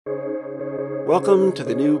Welcome to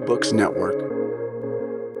the New Books Network.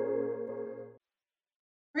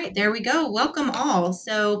 Right, there we go. Welcome all.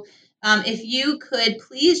 So if you could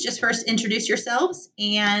please just first introduce yourselves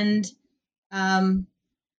and tell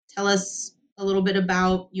us a little bit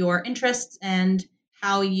about your interests and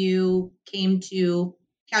how you came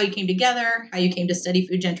together, how you came to study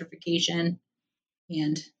food gentrification,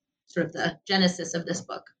 and sort of the genesis of this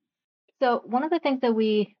book. So one of the things that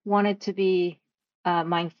we wanted to be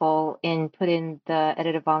mindful in putting the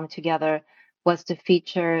edited volume together was to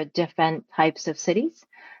feature different types of cities.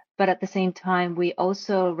 But at the same time, we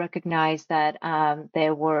also recognized that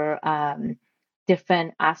there were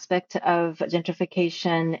different aspects of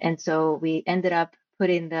gentrification. And so we ended up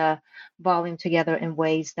putting the volume together in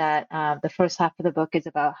ways that the first half of the book is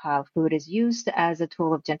about how food is used as a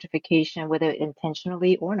tool of gentrification, whether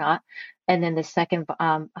intentionally or not. And then the second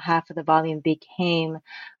half of the volume became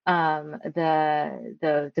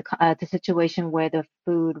the situation where the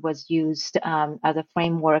food was used as a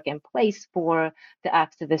framework in place for the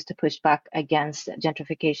activists to push back against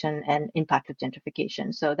gentrification and impact of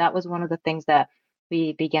gentrification. So that was one of the things that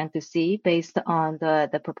we began to see based on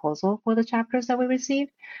the proposal for the chapters that we received.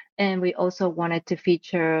 And we also wanted to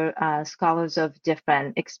feature scholars of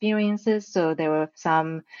different experiences. So there were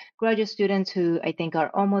some graduate students who I think are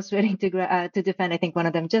almost ready to defend. I think one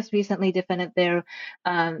of them just recently defended their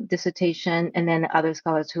dissertation, and then other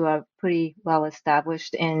scholars who are pretty well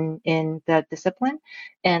established in the discipline.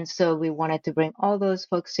 And so we wanted to bring all those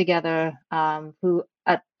folks together who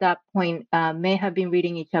at that point may have been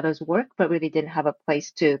reading each other's work, but really didn't have a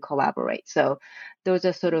place to collaborate. So those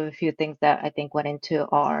are sort of a few things that I think went into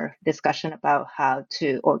our discussion about how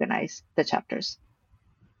to organize the chapters.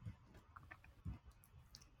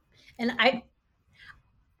 And I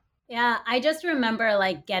just remember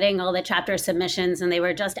like getting all the chapter submissions and they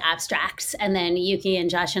were just abstracts. And then Yuki and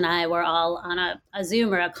Josh and I were all on a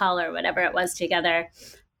Zoom or a call or whatever it was together.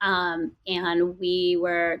 And we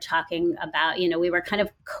were talking about, we were kind of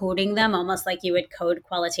coding them almost like you would code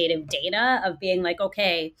qualitative data of being like,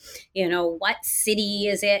 okay, what city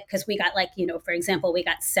is it? Because we got for example, we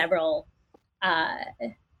got several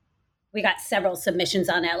submissions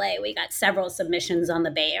on LA. We got several submissions on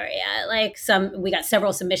the Bay Area. We got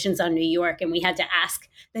several submissions on New York, and we had to ask.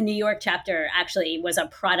 The New York chapter actually was a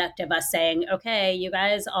product of us saying, okay, you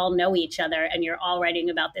guys all know each other and you're all writing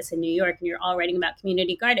about this in New York and you're all writing about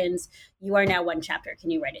community gardens. You are now one chapter. Can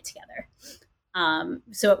you write it together?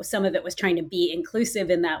 So some of it was trying to be inclusive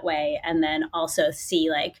in that way, and then also see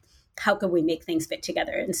how could we make things fit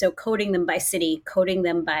together? And so coding them by city, coding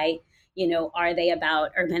them by are they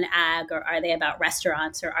about urban ag, or are they about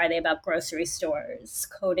restaurants, or are they about grocery stores?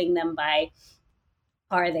 Coding them by,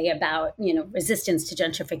 are they about, resistance to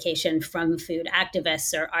gentrification from food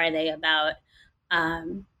activists, or are they about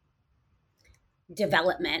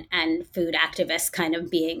development and food activists kind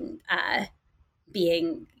of being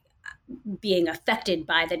affected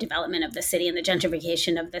by the development of the city and the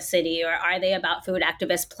gentrification of the city? Or are they about food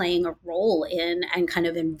activists playing a role in and kind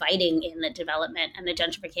of inviting in the development and the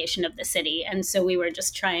gentrification of the city? And so we were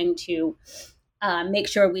just trying to make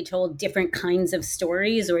sure we told different kinds of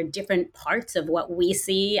stories, or different parts of what we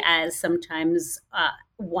see as sometimes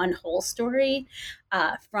one whole story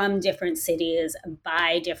from different cities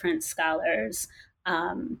by different scholars.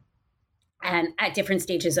 And at different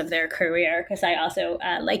stages of their career. Because I also,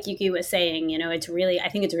 like Yuki was saying, I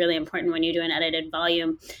think it's really important when you do an edited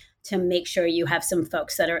volume to make sure you have some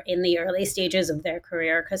folks that are in the early stages of their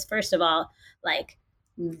career. Because first of all,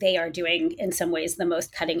 they are doing, in some ways, the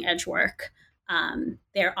most cutting edge work.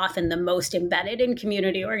 They're often the most embedded in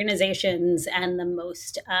community organizations and the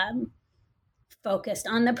most focused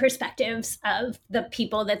on the perspectives of the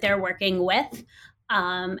people that they're working with.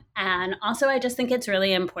 And also, I just think it's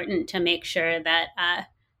really important to make sure that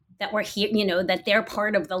we're here, that they're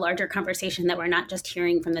part of the larger conversation, that we're not just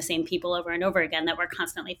hearing from the same people over and over again, that we're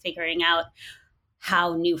constantly figuring out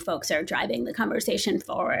how new folks are driving the conversation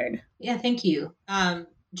forward. Yeah, thank you.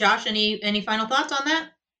 Josh, any final thoughts on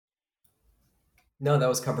that? No, that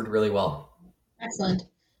was covered really well. Excellent.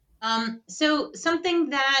 So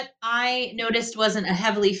something that I noticed wasn't a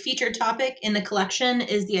heavily featured topic in the collection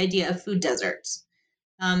is the idea of food deserts.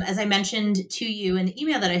 As I mentioned to you in the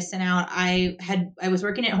email that I sent out, I was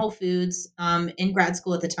working at Whole Foods in grad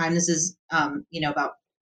school at the time. This is, about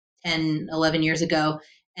 10, 11 years ago.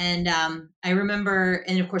 And I remember,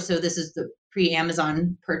 and of course, so this is the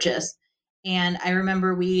pre-Amazon purchase. And I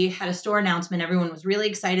remember we had a store announcement. Everyone was really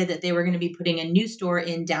excited that they were going to be putting a new store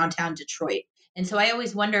in downtown Detroit. And so I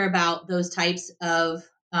always wonder about those types of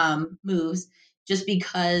moves, just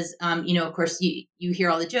because, of course, you hear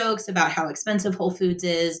all the jokes about how expensive Whole Foods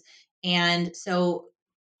is. And so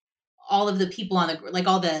all of the people on like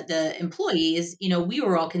all the employees, we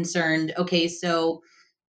were all concerned. Okay, so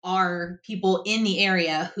are people in the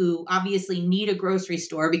area who obviously need a grocery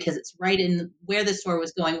store because it's right in where the store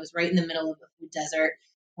was going, was right in the middle of a food desert.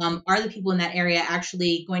 Are the people in that area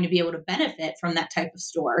actually going to be able to benefit from that type of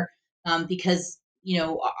store? Because,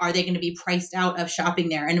 are they going to be priced out of shopping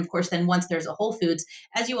there? And of course, then once there's a Whole Foods,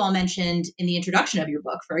 as you all mentioned in the introduction of your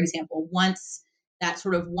book, for example, once that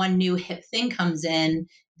sort of one new hip thing comes in,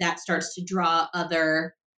 that starts to draw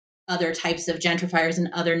other types of gentrifiers and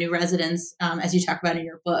other new residents, as you talk about in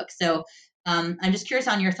your book. So I'm just curious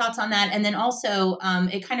on your thoughts on that. And then also,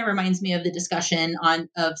 it kind of reminds me of the discussion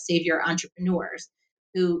of savior entrepreneurs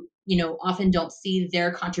who, often don't see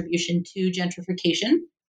their contribution to gentrification.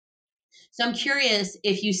 So I'm curious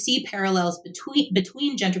if you see parallels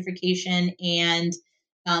between gentrification and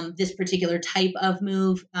this particular type of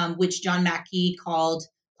move, which John Mackey called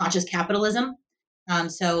conscious capitalism.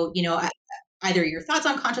 So, either your thoughts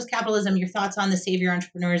on conscious capitalism, your thoughts on the savior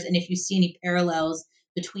entrepreneurs, and if you see any parallels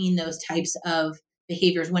between those types of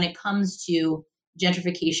behaviors when it comes to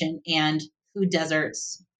gentrification and food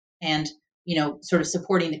deserts and, sort of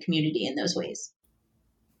supporting the community in those ways.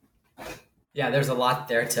 Yeah, there's a lot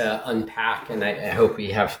there to unpack, and I hope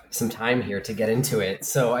we have some time here to get into it.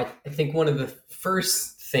 So I think one of the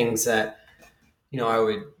first things that, I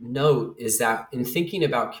would note is that in thinking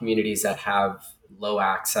about communities that have low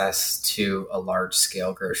access to a large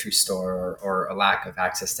scale grocery store or a lack of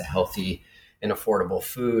access to healthy and affordable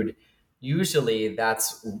food, usually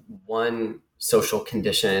that's one social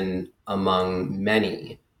condition among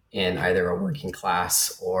many in either a working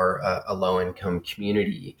class or a low income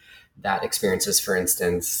community that experiences, for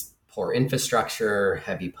instance, poor infrastructure,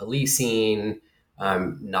 heavy policing,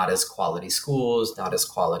 not as quality schools, not as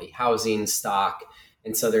quality housing stock.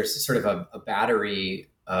 And so there's sort of a battery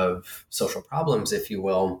of social problems, if you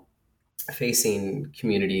will, facing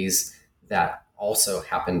communities that also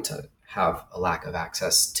happen to have a lack of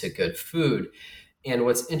access to good food. And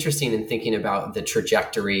what's interesting in thinking about the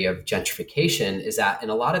trajectory of gentrification is that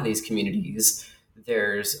in a lot of these communities,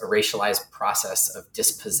 there's a racialized process of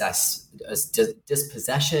dispossession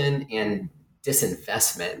and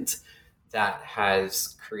disinvestment that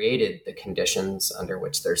has created the conditions under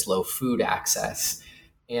which there's low food access.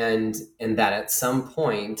 And that at some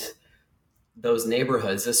point, those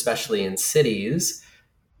neighborhoods, especially in cities,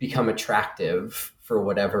 become attractive for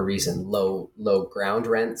whatever reason. Low ground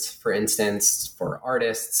rents, for instance, for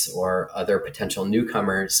artists or other potential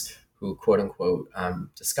newcomers who, quote unquote,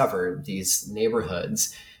 discover these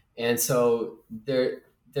neighborhoods. And so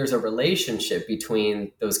there's a relationship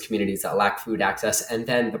between those communities that lack food access and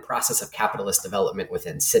then the process of capitalist development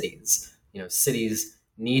within cities. Cities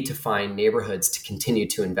need to find neighborhoods to continue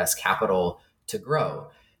to invest capital to grow.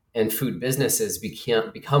 And food businesses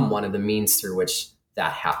become one of the means through which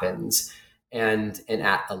that happens. And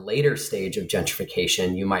at a later stage of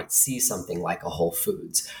gentrification, you might see something like a Whole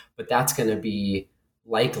Foods, but that's going to be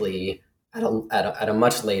likely at a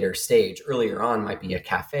much later stage. Earlier on might be a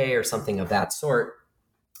cafe or something of that sort.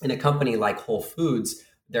 In a company like Whole Foods,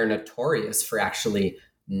 they're notorious for actually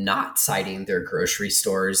not citing their grocery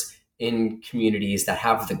stores in communities that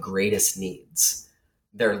have the greatest needs.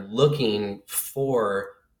 They're looking for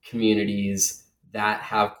communities that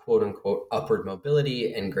have, quote unquote, upward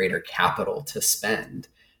mobility and greater capital to spend.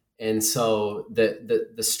 And so the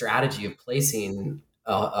strategy of placing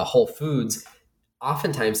a Whole Foods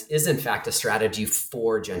oftentimes is in fact a strategy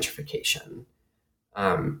for gentrification.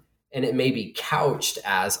 And it may be couched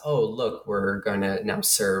as, oh, look, we're going to now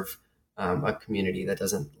serve a community that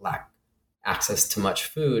doesn't lack access to much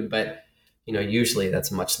food. But, usually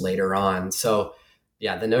that's much later on. So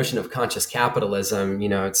yeah, the notion of conscious capitalism,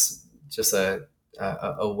 it's just a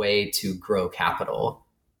way to grow capital.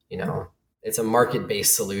 It's a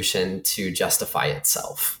market-based solution to justify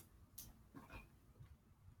itself.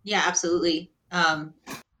 Yeah, absolutely.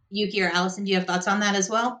 Yuki or Alison, do you have thoughts on that as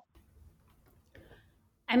well?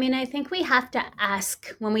 I mean, I think we have to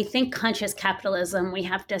ask, when we think conscious capitalism, we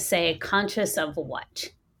have to say conscious of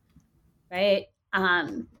what, right?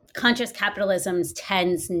 Conscious capitalism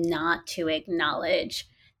tends not to acknowledge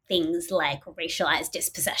things like racialized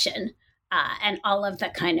dispossession and all of the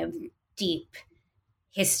kind of deep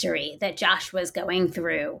history that Josh was going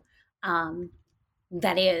through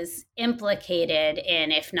that is implicated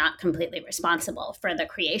in, if not completely responsible for the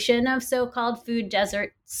creation of so-called food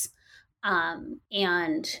deserts.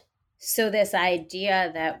 And so this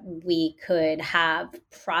idea that we could have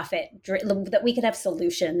that we could have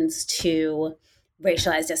solutions to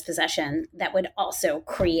racialized dispossession that would also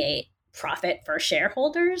create profit for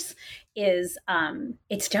shareholders is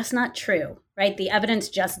it's just not true, right? The evidence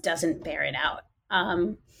just doesn't bear it out.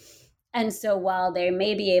 And so while they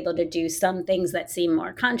may be able to do some things that seem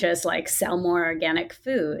more conscious, like sell more organic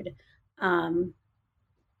food,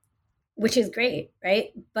 which is great, right?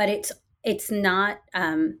 But it's not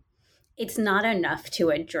enough to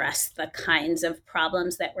address the kinds of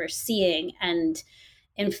problems that we're seeing. And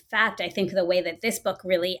in fact, I think the way that this book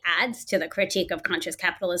really adds to the critique of conscious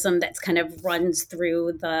capitalism that's kind of runs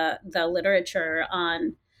through the literature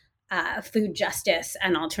on food justice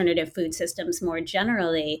and alternative food systems more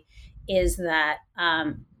generally is that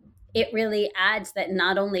it really adds that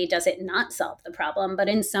not only does it not solve the problem, but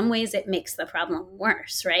in some ways it makes the problem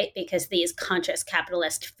worse, right? Because these conscious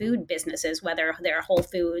capitalist food businesses, whether they're Whole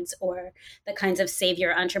Foods or the kinds of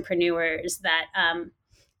savior entrepreneurs that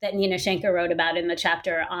that Nina Shanker wrote about in the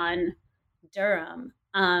chapter on Durham,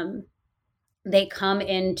 they come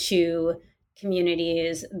into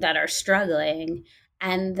communities that are struggling.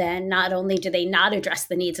 And then not only do they not address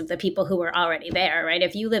the needs of the people who are already there, right?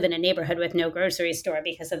 If you live in a neighborhood with no grocery store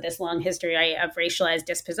because of this long history of racialized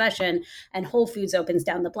dispossession and Whole Foods opens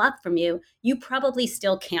down the block from you, you probably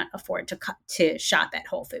still can't afford to shop at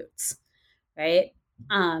Whole Foods, right?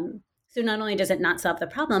 So not only does it not solve the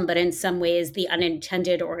problem, but in some ways the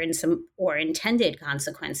unintended or intended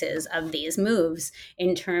consequences of these moves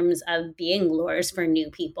in terms of being lures for new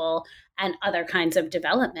people and other kinds of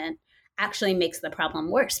development actually makes the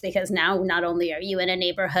problem worse, because now not only are you in a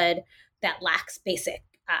neighborhood that lacks basic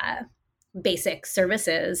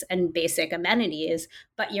services and basic amenities,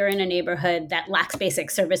 but you're in a neighborhood that lacks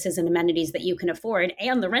basic services and amenities that you can afford,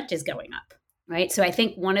 and the rent is going up. Right. So I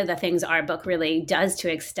think one of the things our book really does to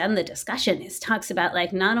extend the discussion is talks about,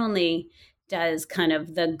 like, not only does kind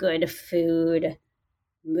of the good food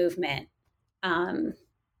movement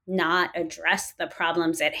not address the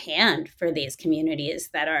problems at hand for these communities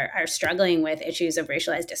that are struggling with issues of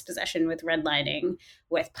racialized dispossession, with redlining,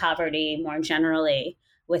 with poverty more generally,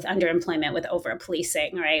 with underemployment, with over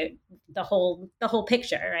policing, right? The whole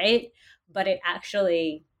picture, right? But it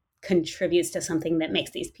actually contributes to something that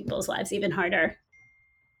makes these people's lives even harder.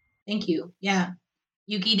 Thank you. Yeah.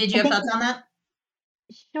 Yuki, did I you have think thoughts on that?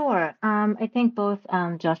 Sure. I think both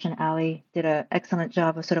Josh and Ali did an excellent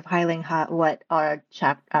job of sort of highlighting what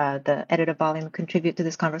the edited volume contribute to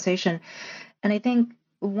this conversation. And I think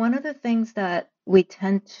one of the things that we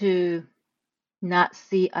tend to not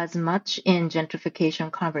see as much in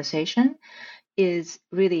gentrification conversation is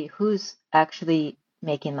really who's actually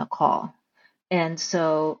making the call. And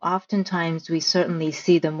so oftentimes we certainly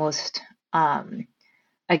see the most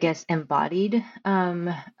I guess, embodied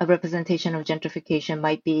a representation of gentrification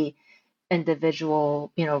might be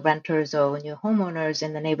individual, renters or new homeowners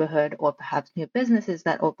in the neighborhood, or perhaps new businesses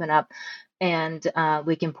that open up, and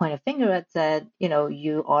we can point a finger at that,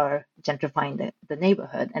 you are gentrifying the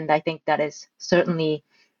neighborhood, and I think that is certainly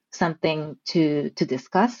something to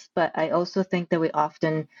discuss. But I also think that we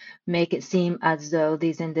often make it seem as though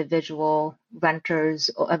these individual renters,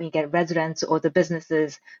 get residents or the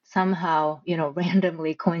businesses somehow,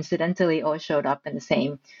 randomly, coincidentally, all showed up in the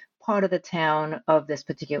same part of the town of this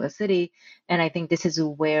particular city. And I think this is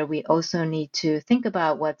where we also need to think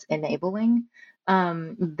about what's enabling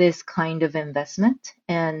this kind of investment.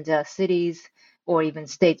 And cities or even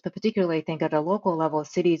states, but particularly I think at a local level,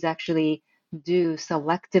 cities actually do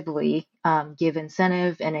selectively give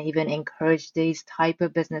incentive and even encourage these type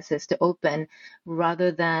of businesses to open,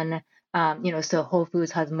 rather than so Whole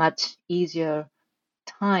Foods has much easier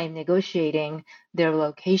time negotiating their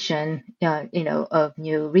location, of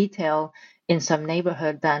new retail in some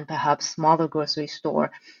neighborhood than perhaps smaller grocery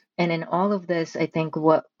store. And in all of this, I think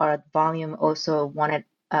what our volume also wanted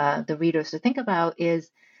the readers to think about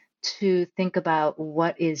is to think about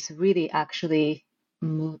what is really actually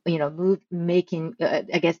making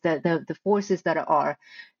I guess the forces that are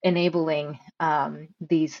enabling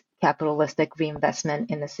these capitalistic reinvestment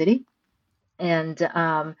in the city, and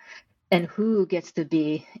who gets to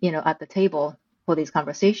be at the table for these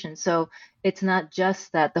conversations. So it's not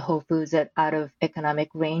just that the Whole Foods are out of economic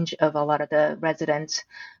range of a lot of the residents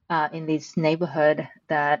in these neighborhood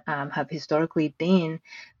that have historically been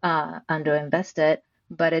underinvested,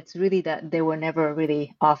 but it's really that they were never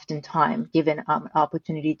really oftentimes given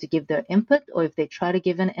opportunity to give their input, or if they try to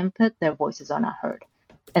give an input, their voices are not heard.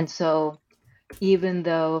 And so even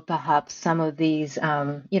though perhaps some of these,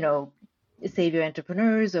 savior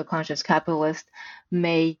entrepreneurs or conscious capitalists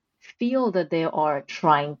may feel that they are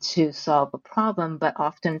trying to solve a problem, but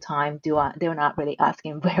oftentimes they're not really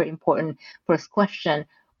asking very important first question: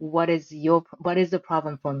 what is the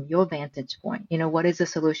problem from your vantage point? What is the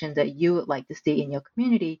solution that you would like to see in your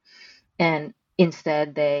community? And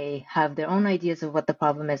instead, they have their own ideas of what the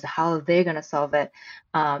problem is, how they're going to solve it,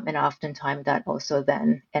 and oftentimes that also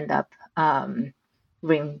then end up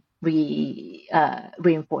reinforcing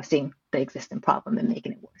the existing problem and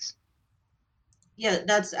making it worse. Yeah,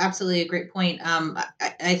 that's absolutely a great point.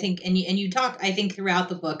 I think, and you talk, I think throughout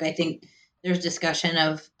the book, I think there's discussion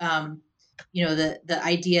of, the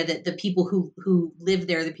idea that the people who live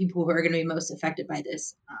there, the people who are going to be most affected by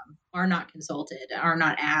this, are not consulted, are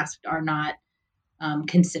not asked, are not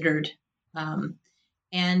considered.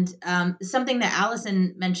 And something that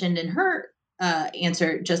Alison mentioned in her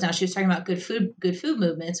answer just now, she was talking about good food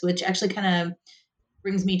movements, which actually kind of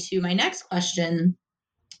brings me to my next question.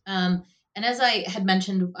 And as I had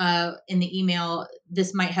mentioned in the email,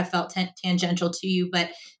 this might have felt tangential to you, but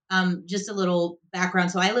just a little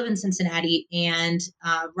background. So I live in Cincinnati, and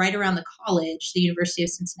right around the college, the University of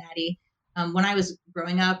Cincinnati, when I was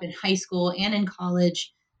growing up in high school and in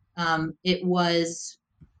college, it was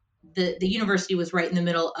the university was right in the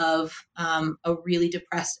middle of a really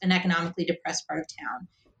an economically depressed part of town.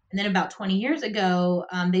 And then about 20 years ago,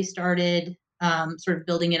 they started sort of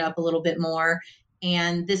building it up a little bit more.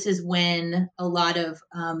 And this is when a lot of,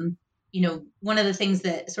 one of the things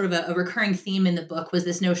that sort of a recurring theme in the book was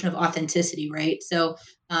this notion of authenticity, right? So,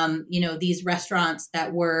 these restaurants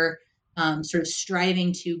that were sort of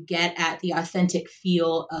striving to get at the authentic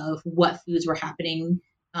feel of what foods were happening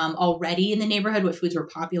already in the neighborhood, what foods were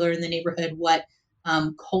popular in the neighborhood, what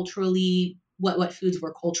culturally, what foods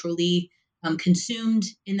were culturally consumed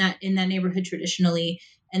in that neighborhood traditionally.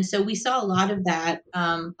 And so we saw a lot of that,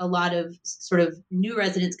 a lot of sort of new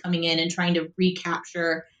residents coming in and trying to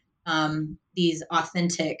recapture these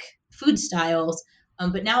authentic food styles.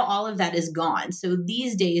 But now all of that is gone. So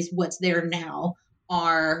these days, what's there now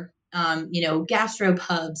are,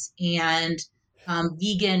 gastropubs and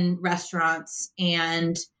vegan restaurants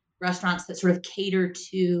and restaurants that sort of cater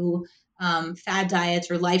to fad diets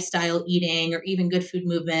or lifestyle eating or even good food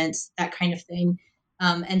movements, that kind of thing.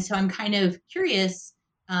 And so I'm kind of curious,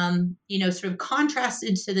 sort of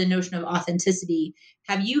contrasted to the notion of authenticity,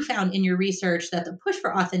 have you found in your research that the push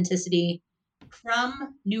for authenticity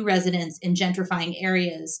from new residents in gentrifying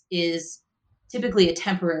areas is typically a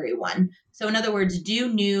temporary one? So in other words,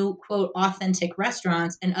 do new, quote, authentic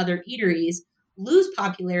restaurants and other eateries lose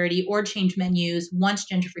popularity or change menus once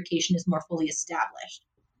gentrification is more fully established?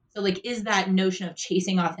 So like, is that notion of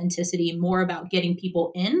chasing authenticity more about getting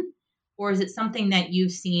people in, or is it something that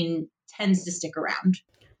you've seen tends to stick around?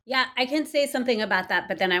 Yeah, I can say something about that,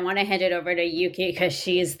 but then I want to hand it over to Yuki because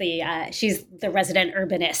she's the resident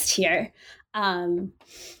urbanist here.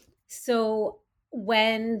 So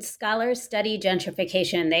when scholars study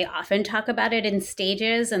gentrification, they often talk about it in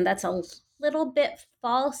stages, and that's a little bit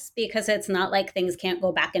false because it's not like things can't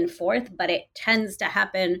go back and forth, but it tends to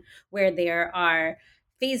happen where there are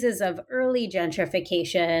phases of early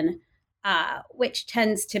gentrification, which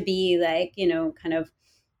tends to be like, kind of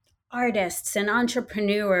artists and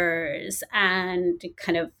entrepreneurs and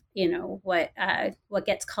kind of, what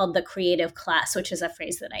gets called the creative class, which is a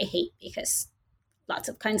phrase that I hate because lots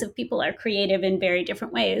of kinds of people are creative in very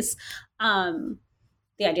different ways. The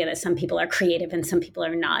idea that some people are creative and some people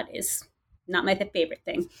are not is not my favorite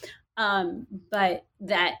thing. But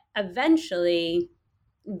that eventually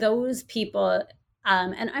those people,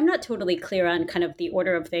 and I'm not totally clear on kind of the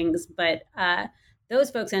order of things, but those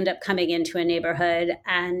folks end up coming into a neighborhood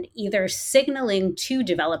and either signaling to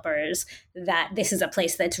developers that this is a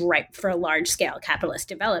place that's ripe for large scale capitalist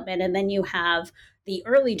development. And then you have the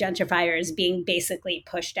early gentrifiers being basically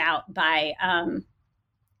pushed out by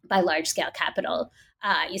large scale capital.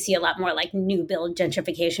 You see a lot more like new build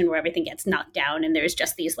gentrification where everything gets knocked down and there's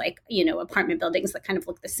just these like, apartment buildings that kind of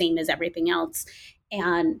look the same as everything else.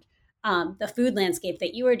 And the food landscape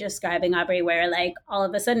that you were describing, Aubrey, where like all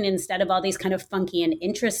of a sudden, instead of all these kind of funky and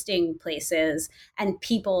interesting places and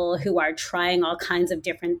people who are trying all kinds of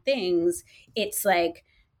different things, it's like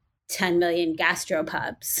 10 million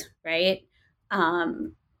gastropubs, right?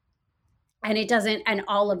 And it doesn't, and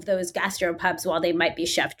all of those gastropubs, while they might be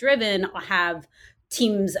chef driven, have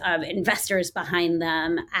teams of investors behind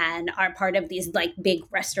them and are part of these like big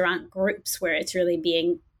restaurant groups where it's really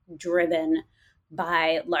being driven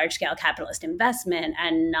by large-scale capitalist investment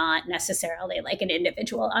and not necessarily like an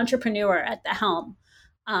individual entrepreneur at the helm.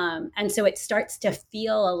 And so it starts to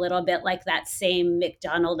feel a little bit like that same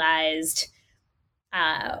McDonaldized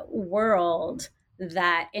world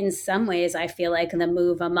that in some ways I feel like the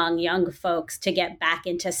move among young folks to get back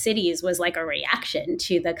into cities was like a reaction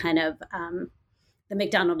to the kind of the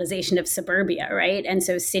McDonaldization of suburbia, right? And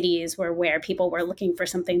so cities were where people were looking for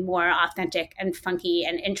something more authentic and funky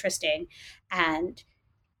and interesting. And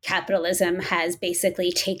capitalism has basically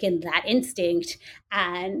taken that instinct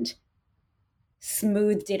and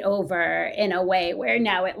smoothed it over in a way where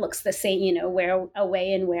now it looks the same, where a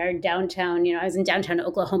way in where downtown, I was in downtown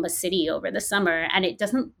Oklahoma City over the summer, and it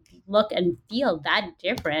doesn't look and feel that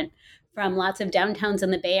different from lots of downtowns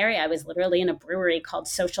in the Bay Area. I was literally in a brewery called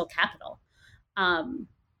Social Capital,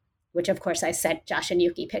 which of course I sent Josh and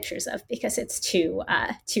Yuki pictures of because it's too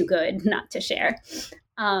good not to share.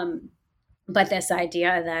 But this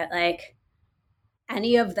idea that like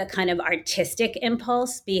any of the kind of artistic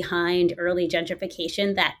impulse behind early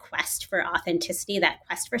gentrification, that quest for authenticity, that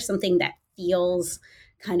quest for something that feels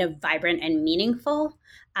kind of vibrant and meaningful,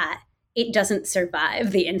 it doesn't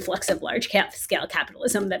survive the influx of large scale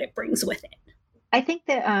capitalism that it brings with it. I think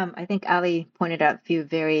that Ali pointed out a few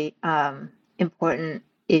very important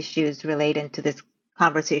issues relating to this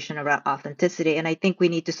conversation about authenticity, and I think we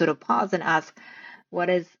need to sort of pause and ask, what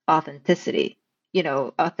is authenticity?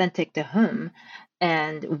 Authentic to whom,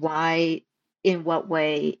 and why? In what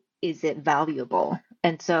way is it valuable?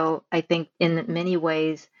 And so I think in many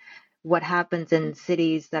ways, what happens in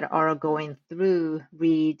cities that are going through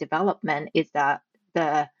redevelopment is that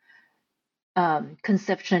the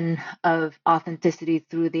conception of authenticity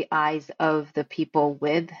through the eyes of the people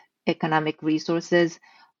with economic resources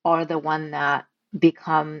are the one that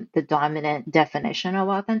become the dominant definition of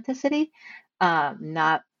authenticity,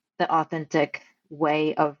 not the authentic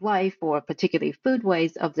way of life or particularly food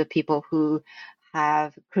ways of the people who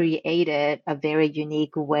have created a very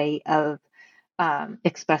unique way of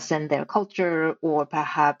expressing their culture, or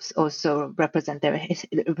perhaps also representing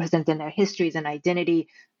their histories and identity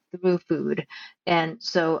through food. And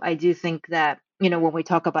so I do think that, when we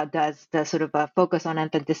talk about does the sort of a focus on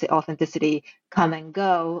authenticity come and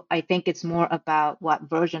go, I think it's more about what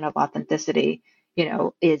version of authenticity,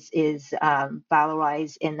 is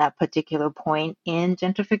valorized in that particular point in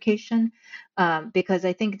gentrification. Because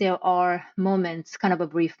I think there are moments, kind of a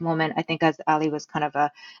brief moment, I think as Ali was kind of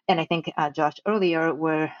and I think Josh earlier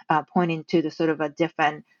were pointing to the sort of a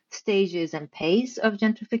different stages and pace of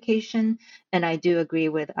gentrification. And I do agree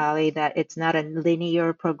with Ali that it's not a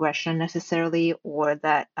linear progression necessarily, or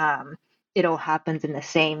that it all happens in the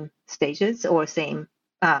same stages or same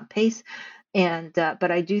pace. And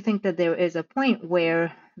but I do think that there is a point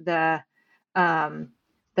where the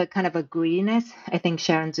kind of a greediness. I think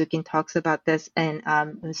Sharon Zukin talks about this in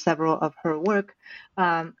several of her work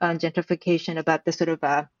on gentrification, about the sort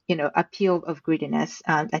of appeal of greediness.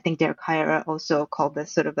 I think Derek Hyra also called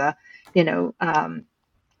this sort of a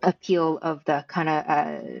appeal of the kind of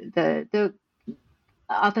the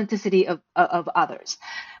authenticity of others.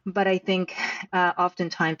 But I think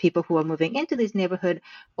oftentimes people who are moving into this neighborhood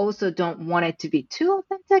also don't want it to be too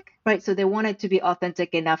authentic, right? So they want it to be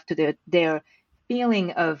authentic enough to their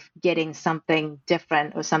feeling of getting something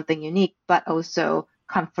different or something unique, but also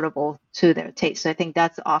comfortable to their taste. So I think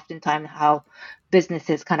that's oftentimes how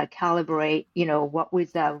businesses kind of calibrate, what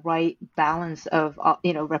was the right balance of,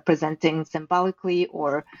 representing symbolically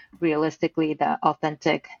or realistically the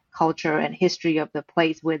authentic culture and history of the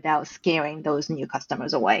place without scaring those new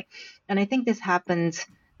customers away. And I think this happens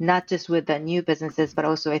not just with the new businesses, but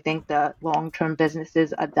also I think the long-term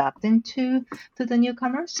businesses adapting to the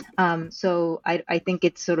newcomers. So I think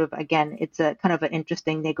it's sort of, again, it's a kind of an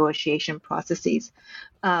interesting negotiation processes.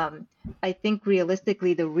 I think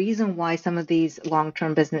realistically, the reason why some of these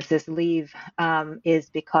long-term businesses leave is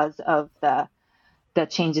because of the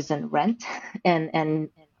changes in rent and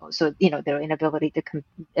also, their inability to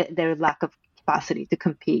their lack of capacity to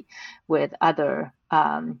compete with other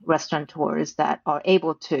restaurateurs that are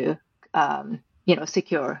able to,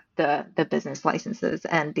 secure the business licenses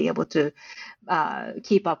and be able to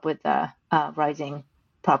keep up with the rising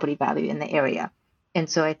property value in the area. And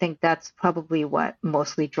so I think that's probably what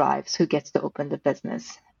mostly drives who gets to open the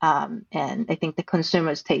business. And I think the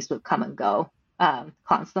consumer's taste will come and go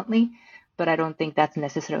constantly, but I don't think that's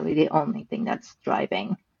necessarily the only thing that's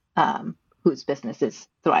driving whose business is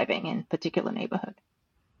thriving in particular neighborhood.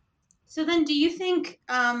 So then do you think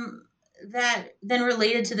that then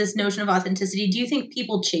related to this notion of authenticity, do you think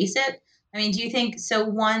people chase it? I mean, do you think so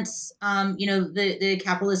once, the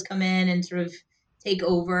capitalists come in and sort of take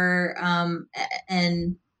over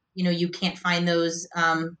and, you can't find those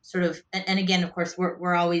sort of, and again, of course,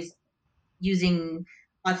 we're always using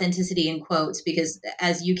authenticity in quotes because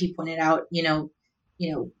as Yuki pointed out,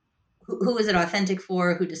 who is it authentic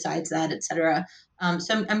for? Who decides that, et cetera?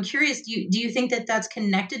 So I'm curious, do you think that that's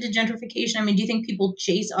connected to gentrification? I mean, do you think people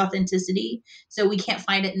chase authenticity? So we can't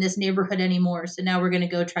find it in this neighborhood anymore. So now we're going to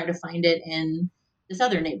go try to find it in this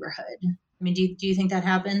other neighborhood. I mean, do you think that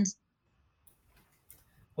happens?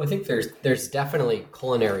 Well, I think there's definitely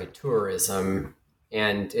culinary tourism,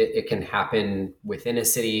 and it can happen within a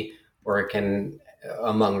city, or it can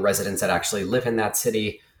among residents that actually live in that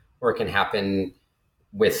city, or it can happen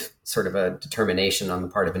with sort of a determination on the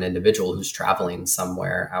part of an individual who's traveling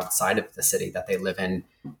somewhere outside of the city that they live in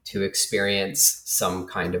to experience some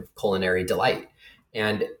kind of culinary delight.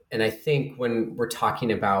 And I think when we're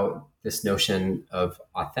talking about this notion of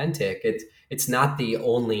authentic, it's not the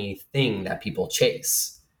only thing that people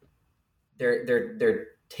chase. They're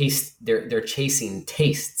chasing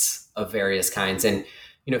tastes of various kinds. And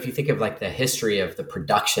if you think of like the history of the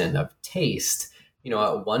production of taste,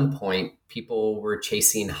 at one point people were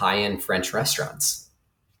chasing high-end French restaurants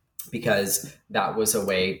because that was a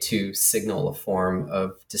way to signal a form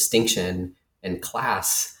of distinction and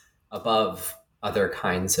class above other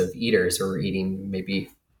kinds of eaters who were eating maybe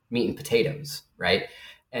meat and potatoes, right?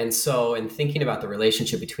 And so in thinking about the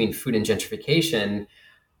relationship between food and gentrification,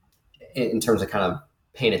 in terms of kind of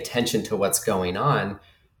paying attention to what's going on,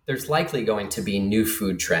 there's likely going to be new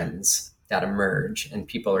food trends that emerge, and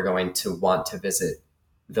people are going to want to visit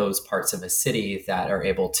those parts of a city that are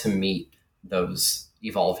able to meet those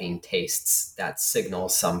evolving tastes that signal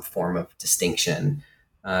some form of distinction.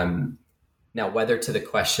 Now, whether to the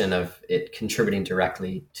question of it contributing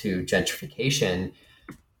directly to gentrification,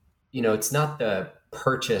 it's not the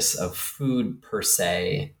purchase of food per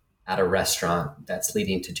se at a restaurant that's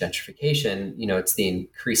leading to gentrification. It's the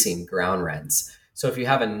increasing ground rents. So if you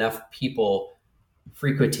have enough people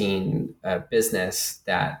frequenting a business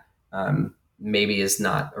that maybe is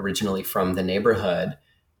not originally from the neighborhood,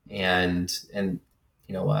 and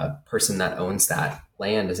a person that owns that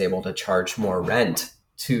land is able to charge more rent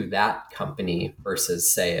to that company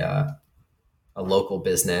versus, say, a local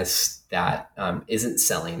business that isn't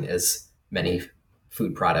selling as many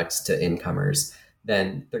food products to incomers,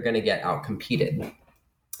 then they're going to get outcompeted.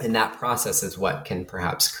 And that process is what can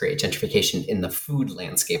perhaps create gentrification in the food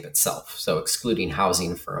landscape itself. So excluding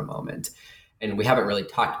housing for a moment. And we haven't really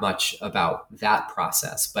talked much about that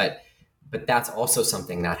process, but that's also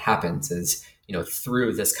something that happens is,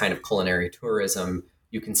 through this kind of culinary tourism,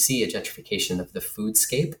 you can see a gentrification of the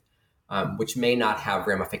foodscape, which may not have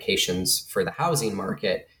ramifications for the housing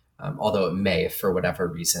market, although it may, if for whatever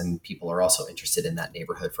reason, people are also interested in that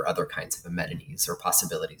neighborhood for other kinds of amenities or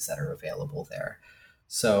possibilities that are available there.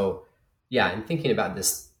 So, yeah, and thinking about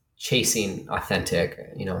this chasing authentic,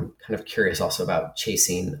 I'm kind of curious also about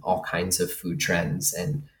chasing all kinds of food trends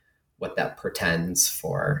and what that portends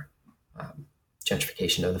for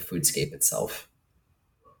gentrification of the foodscape itself.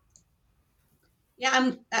 Yeah,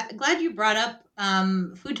 I'm glad you brought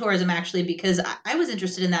up food tourism, actually, because I was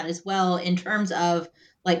interested in that as well in terms of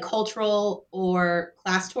like cultural or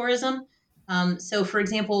class tourism. So, for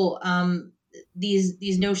example,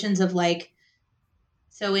 these notions of like,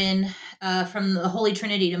 so in From the Holy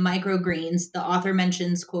Trinity to Microgreens, the author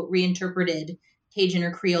mentions, quote, reinterpreted Cajun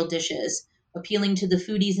or Creole dishes, appealing to the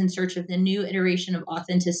foodies in search of the new iteration of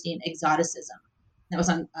authenticity and exoticism. That was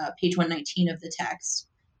on page 119 of the text.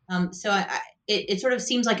 It sort of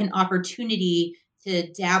seems like an opportunity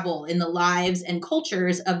to dabble in the lives and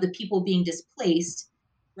cultures of the people being displaced,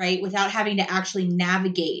 right, without having to actually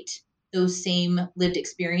navigate those same lived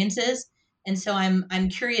experiences. And so I'm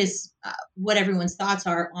curious what everyone's thoughts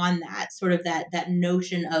are on that, sort of that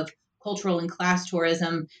notion of cultural and class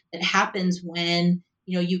tourism that happens when,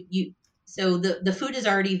 you so the food is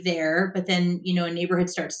already there, but then, a neighborhood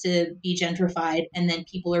starts to be gentrified, and then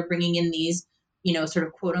people are bringing in these, sort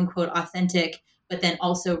of quote unquote authentic, but then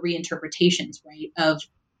also reinterpretations, right, of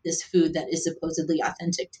this food that is supposedly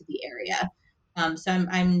authentic to the area. So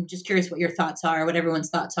I'm just curious what your thoughts are, what everyone's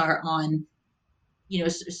thoughts are on,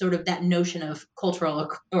 sort of that notion of cultural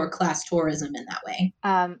or class tourism in that way.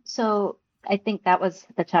 So I think that was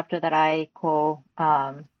the chapter that I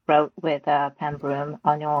wrote with Pam Broom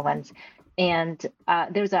on New Orleans. And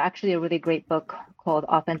there's actually a really great book called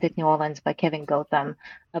Authentic New Orleans by Kevin Gotham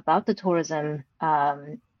about the tourism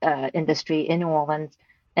industry in New Orleans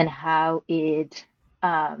and how it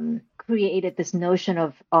created this notion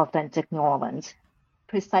of authentic New Orleans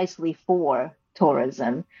precisely for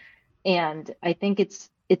tourism. And I think it's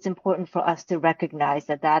important for us to recognize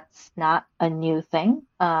that that's not a new thing.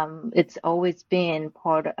 It's always been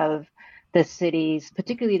part of the cities,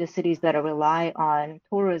 particularly the cities that rely on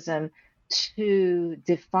tourism to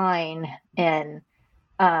define and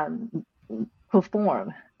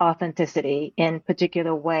perform authenticity in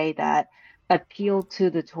particular way that appeal to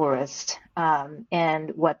the tourist,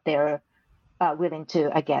 and what they're willing to,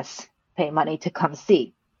 I guess, pay money to come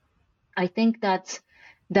see. I think that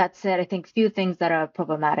said, I think few things that are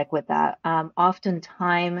problematic with that.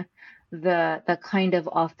 Oftentimes, the kind of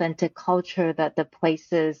authentic culture that the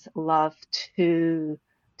places love to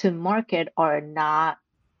market are not,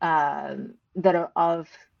 that are of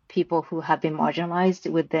people who have been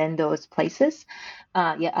marginalized within those places.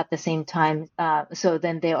 Yet at the same time, so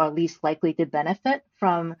then they are least likely to benefit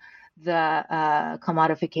from the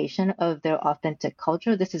commodification of their authentic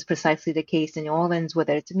culture. This is precisely the case in New Orleans,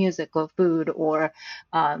 whether it's music or food or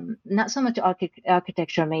not so much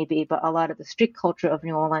architecture, maybe, but a lot of the street culture of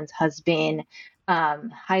New Orleans has been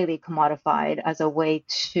highly commodified as a way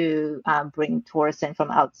to bring tourists in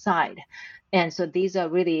from outside. And so these are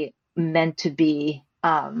really meant to be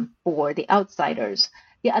for the outsiders.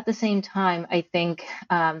 Yeah, at the same time, I think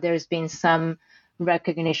there's been some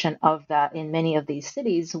recognition of that in many of these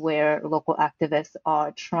cities where local activists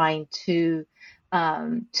are trying to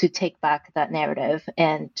take back that narrative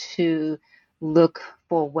and to look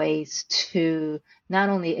for ways to not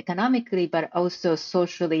only economically but also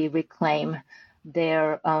socially reclaim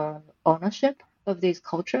their ownership of these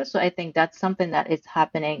cultures. So I think that's something that is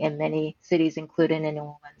happening in many cities, including in New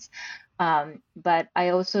Orleans. But I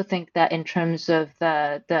also think that in terms of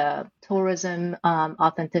the tourism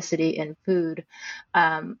authenticity in food,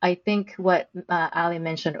 I think what Ali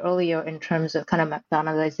mentioned earlier in terms of kind of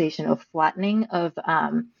McDonaldization or flattening of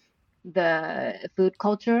the food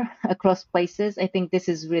culture across places, I think this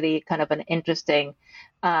is really kind of an interesting,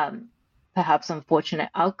 perhaps unfortunate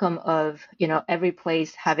outcome of, every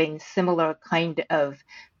place having similar kind of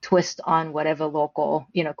twist on whatever local,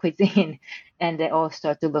 cuisine, and they all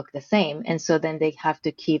start to look the same. And so then they have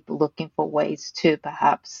to keep looking for ways to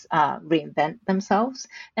perhaps reinvent themselves.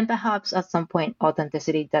 And perhaps at some point,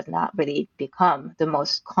 authenticity does not really become the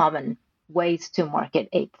most common ways to market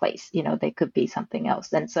a place. They could be something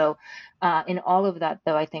else. And so in all of that,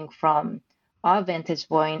 though, I think from our vantage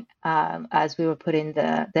point, as we were putting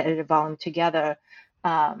the edited volume together,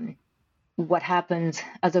 what happens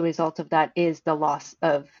as a result of that is the loss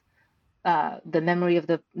of the memory of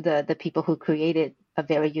the people who created a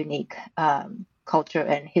very unique culture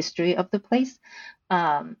and history of the place,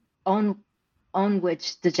 on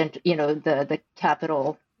which the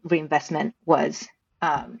capital reinvestment was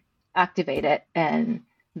activated, and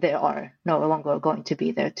they are no longer going to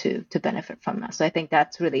be there to benefit from that. So I think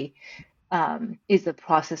that's really is the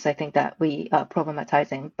process, I think, that we are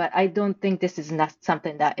problematizing. But I don't think this is not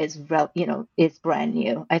something that is is brand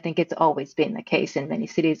new. I think it's always been the case in many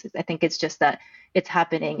cities. I think it's just that it's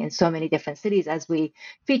happening in so many different cities as we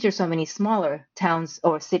feature so many smaller towns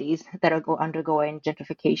or cities that are undergoing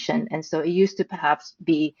gentrification. And so it used to perhaps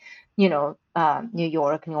be, New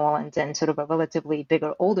York, New Orleans, and sort of a relatively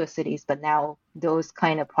bigger, older cities. But now those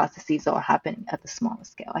kind of processes are happening at the smaller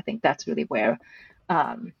scale. I think that's really where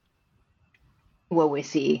we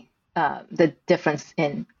see the difference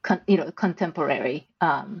in contemporary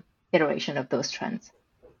iteration of those trends.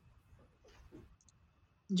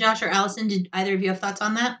 Josh or Alison, did either of you have thoughts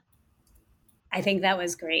on that? I think that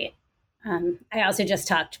was great. I also just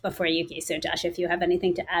talked before Yuki, so Josh, if you have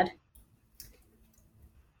anything to add.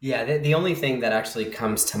 Yeah, the only thing that actually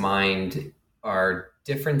comes to mind are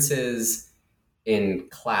differences in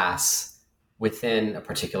class within a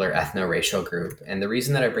particular ethno-racial group. And the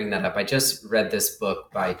reason that I bring that up, I just read this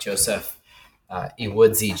book by Joseph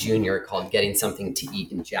Iwudzie Jr. called Getting Something to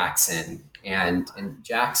Eat in Jackson. And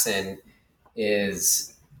Jackson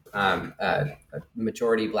is a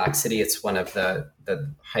majority Black city. It's one of the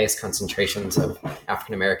highest concentrations of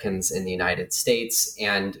African Americans in the United States.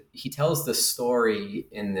 And he tells the story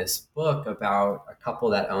in this book about a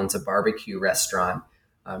couple that owns a barbecue restaurant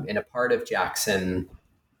in a part of Jackson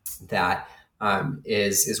that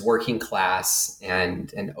is working class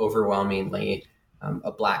and overwhelmingly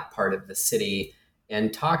a Black part of the city,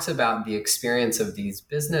 and talks about the experience of these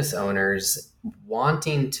business owners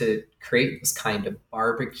wanting to create this kind of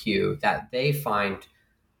barbecue that they find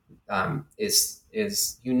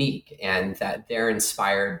is unique and that they're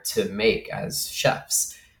inspired to make as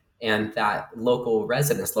chefs. And that local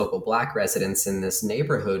Black residents in this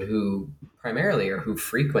neighborhood who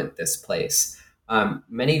frequent this place,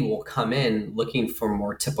 many will come in looking for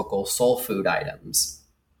more typical soul food items.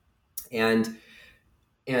 And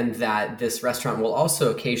that this restaurant will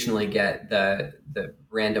also occasionally get the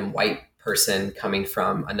random white person coming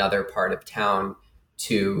from another part of town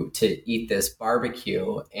to eat this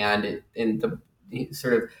barbecue. And in the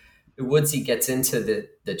sort of Woodsy gets into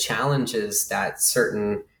the challenges that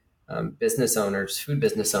certain business owners, food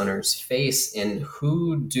business owners face in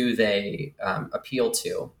who do they appeal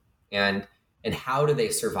to, and how do they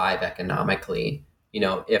survive economically.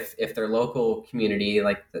 If their local community,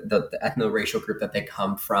 like the ethno-racial group that they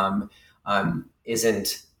come from,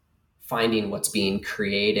 isn't finding what's being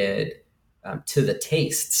created to the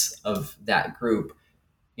tastes of that group,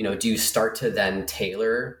 do you start to then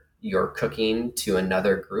tailor your cooking to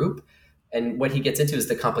another group? And what he gets into is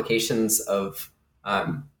the complications of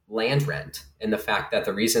land rent, and the fact that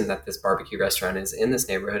the reason that this barbecue restaurant is in this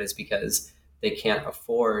neighborhood is because they can't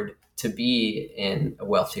afford to be in a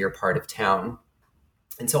wealthier part of town.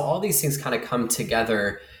 And so all these things kind of come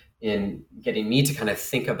together in getting me to kind of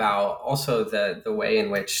think about also the way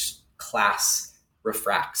in which class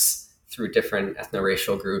refracts through different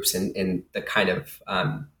ethno-racial groups, and the kind of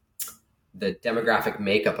the demographic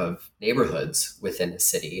makeup of neighborhoods within a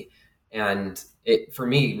city. And it, for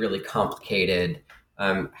me, really complicated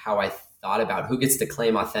how I thought about who gets to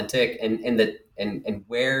claim authentic, and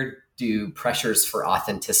where do pressures for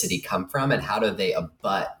authenticity come from, and how do they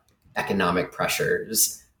abut economic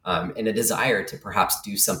pressures and a desire to perhaps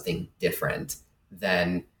do something different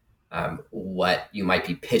than what you might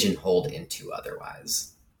be pigeonholed into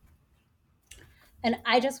otherwise. And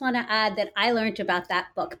I just want to add that I learned about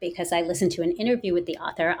that book because I listened to an interview with the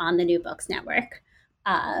author on the New Books Network,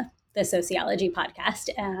 the sociology podcast.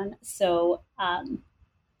 And so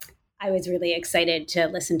I was really excited to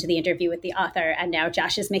listen to the interview with the author. And now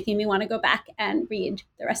Josh is making me want to go back and read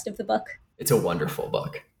the rest of the book. It's a wonderful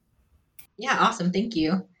book. Yeah, awesome. Thank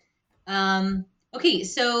you. Okay,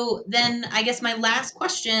 so then I guess my last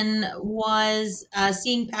question was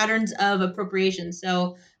seeing patterns of appropriation.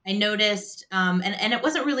 So I noticed, and it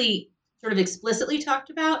wasn't really sort of explicitly talked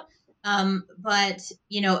about, but,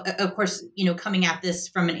 of course, coming at this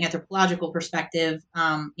from an anthropological perspective,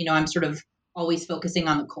 I'm sort of always focusing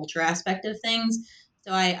on the culture aspect of things.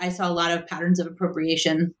 So I saw a lot of patterns of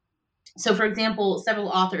appropriation. So, for example, several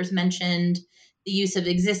authors mentioned the use of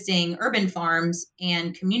existing urban farms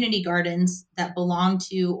and community gardens that belong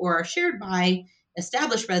to or are shared by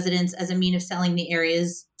established residents as a means of selling the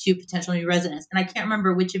areas to potential new residents. And I can't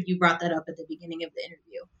remember which of you brought that up at the beginning of the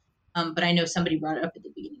interview, but I know somebody brought it up at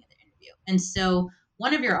the beginning of the interview. And so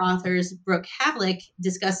one of your authors, Brooke Havlick,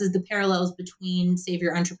 discusses the parallels between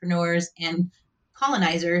savior entrepreneurs and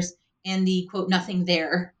colonizers and the, quote, nothing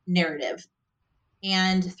there narrative.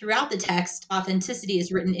 And throughout the text, authenticity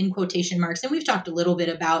is written in quotation marks. And we've talked a little bit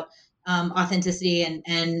about authenticity and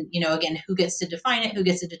again, who gets to define it, who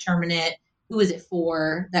gets to determine it, who is it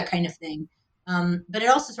for, that kind of thing. But it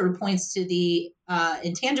also sort of points to the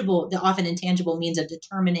often intangible means of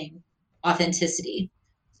determining authenticity.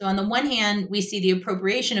 So on the one hand, we see the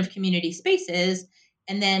appropriation of community spaces.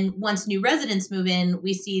 And then once new residents move in,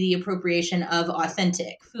 we see the appropriation of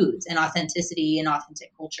authentic foods and authenticity and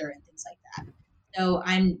authentic culture and things like that. So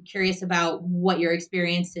I'm curious about what your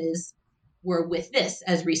experiences were with this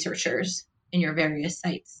as researchers in your various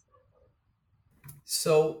sites.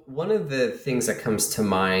 So one of the things that comes to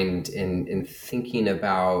mind in thinking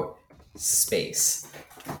about space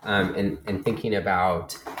and thinking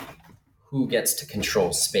about who gets to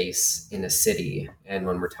control space in a city, and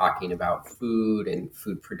when we're talking about food and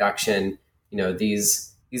food production,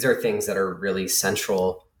 these are things that are really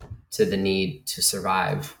central to the need to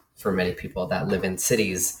survive for many people that live in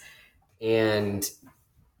cities. And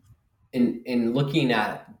in looking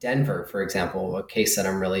at Denver, for example, a case that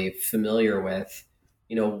I'm really familiar with,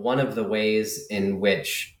 one of the ways in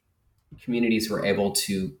which communities were able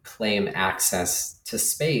to claim access to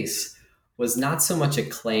space was not so much a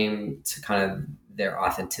claim to kind of their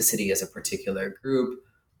authenticity as a particular group,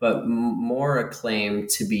 but more a claim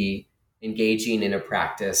to be engaging in a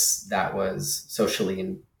practice that was socially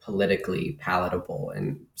and politically palatable.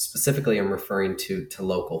 And specifically, I'm referring to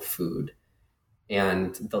local food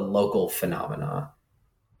and the local phenomena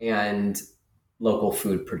and local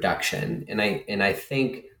food production. And I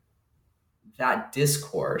think that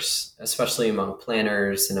discourse, especially among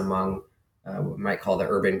planners and among what we might call the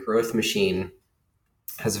urban growth machine,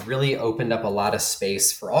 has really opened up a lot of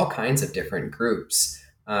space for all kinds of different groups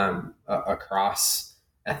across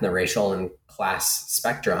ethno-racial and class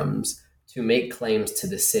spectrums to make claims to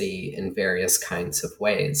the city in various kinds of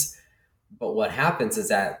ways. But what happens is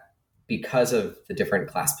that because of the different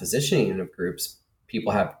class positioning of groups,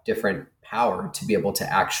 people have different power to be able to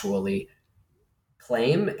actually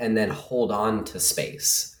claim and then hold on to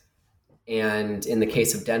space. And in the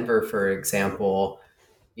case of Denver, for example,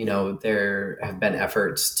 there have been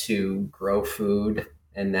efforts to grow food,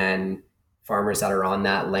 and then farmers that are on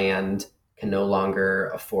that land can no longer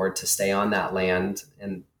afford to stay on that land,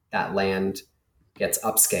 and that land gets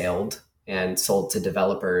upscaled and sold to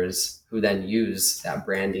developers who then use that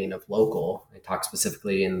branding of local. I talk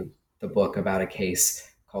specifically in the book about a case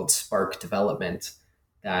called Spark Development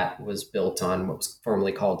that was built on what was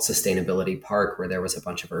formerly called Sustainability Park, where there was a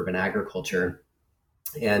bunch of urban agriculture.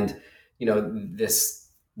 And,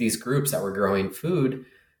 these groups that were growing food,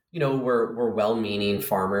 were well-meaning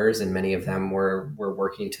farmers, and many of them were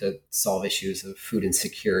working to solve issues of food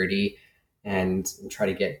insecurity and try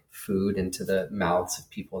to get food into the mouths of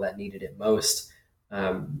people that needed it most.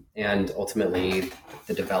 And ultimately,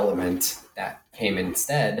 the development that came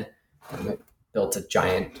instead built a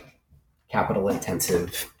giant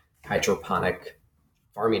capital-intensive hydroponic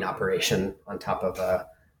farming operation on top of a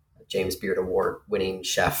James Beard Award-winning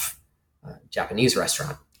chef Japanese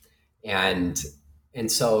restaurant. And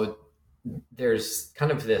so there's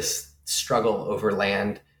kind of this struggle over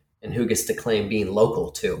land and who gets to claim being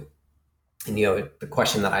local too. And, the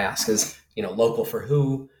question that I ask is, local for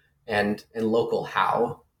who and local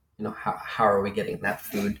how? How are we getting that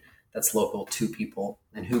food that's local to people,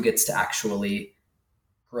 and who gets to actually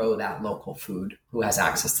grow that local food? Who has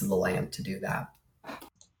access to the land to do that?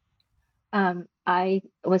 I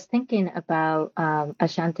was thinking about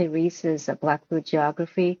Ashanti Reese's Black Food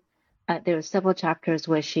Geography. There are several chapters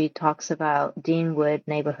where she talks about Deanwood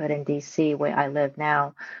neighborhood in DC, where I live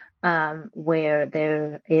now, where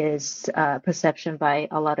there is perception by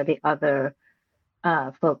a lot of the other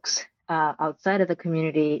folks outside of the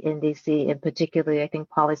community in DC, and particularly, I think,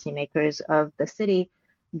 policymakers of the city,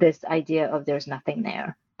 this idea of there's nothing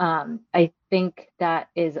there. I think that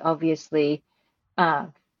is obviously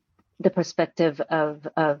the perspective of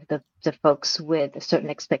the folks with certain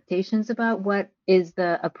expectations about what is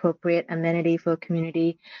the appropriate amenity for a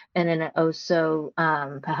community, and then also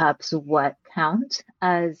perhaps what counts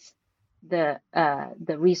as the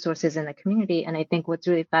resources in the community. And I think what's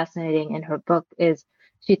really fascinating in her book is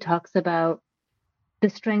she talks about the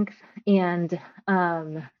strength and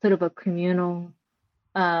sort of a communal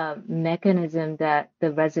mechanism that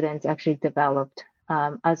the residents actually developed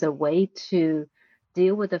as a way to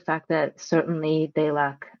deal with the fact that certainly they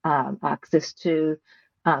lack access to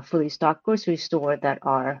fully stocked grocery store that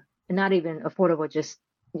are not even affordable. Just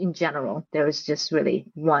in general, there is just really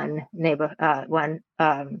one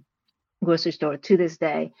grocery store to this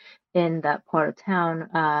day in that part of town,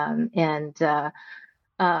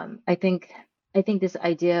 I think this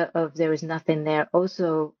idea of there is nothing there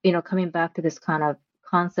also, coming back to this kind of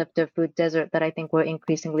concept of food desert that I think we're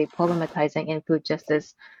increasingly problematizing in food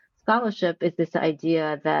justice scholarship, is this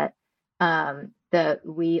idea that that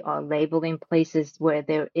we are labeling places where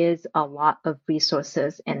there is a lot of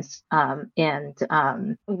resources and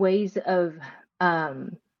ways of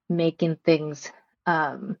making things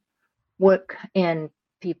work, and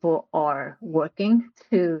people are working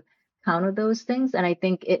to counter those things. And I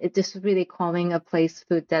think it just really calling a place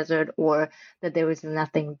food desert, or that there is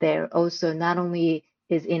nothing there, also not only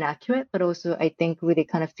is inaccurate, but also I think really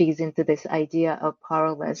kind of feeds into this idea of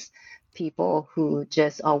powerless people who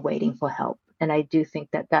just are waiting for help. And I do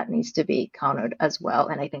think that that needs to be countered as well.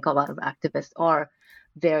 And I think a lot of activists are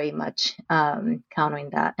very much countering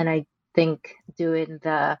that. And I think during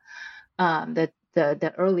the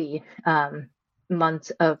early months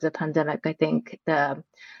of the pandemic, I think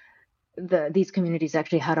these communities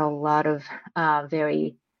actually had a lot of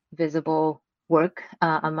very visible work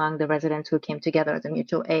among the residents who came together as a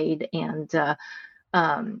mutual aid, and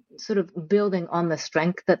sort of building on the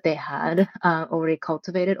strength that they had already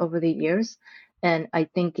cultivated over the years. And I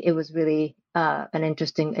think it was really an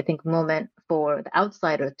interesting, I think, moment for the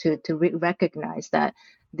outsider to recognize that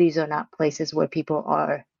these are not places where people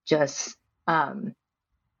are just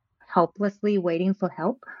helplessly waiting for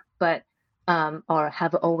help, but or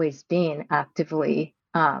have always been actively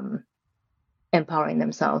empowering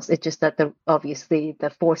themselves. It's just that obviously the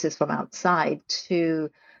forces from outside to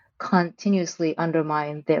continuously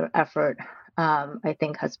undermine their effort, I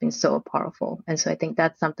think, has been so powerful. And so I think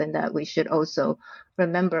that's something that we should also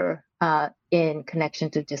remember in connection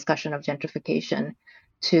to discussion of gentrification,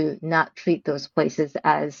 to not treat those places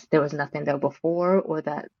as there was nothing there before, or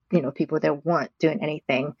that people there weren't doing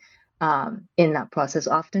anything in that process.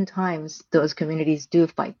 Oftentimes, those communities do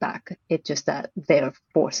fight back. It's just that their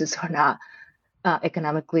forces are not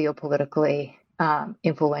economically or politically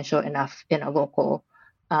influential enough in a local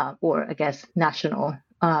or, I guess, national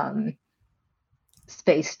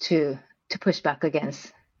space to push back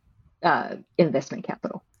against investment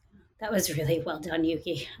capital. That was really well done,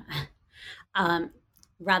 Yuki.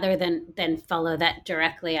 Rather than follow that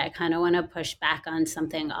directly, I kind of want to push back on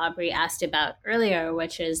something Aubrey asked about earlier,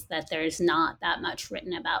 which is that there's not that much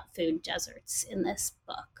written about food deserts in this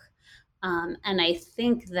book. And I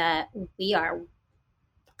think that we are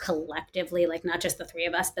collectively, like not just the three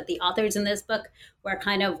of us, but the authors in this book, were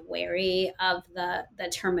kind of wary of the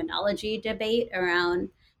terminology debate around,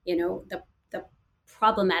 the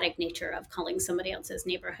problematic nature of calling somebody else's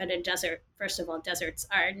neighborhood a desert. First of all, deserts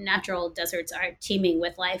are natural, deserts are teeming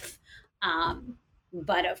with life.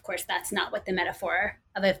 But of course, that's not what the metaphor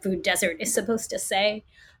of a food desert is supposed to say.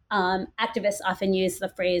 Activists often use the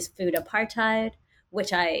phrase food apartheid,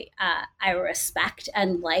 which I respect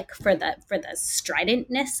and like for the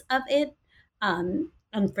stridentness of it,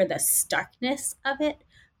 and for the starkness of it.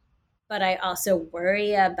 But I also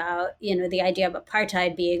worry about, the idea of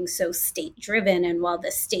apartheid being so state driven. And while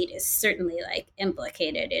the state is certainly like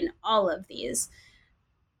implicated in all of these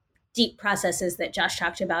deep processes that Josh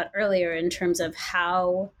talked about earlier in terms of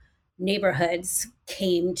how neighborhoods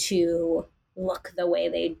came to look the way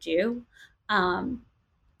they do,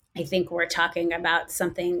 I think we're talking about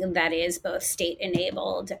something that is both state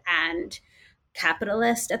enabled and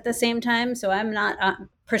capitalist at the same time. So I'm not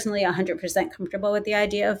personally 100% comfortable with the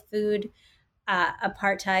idea of food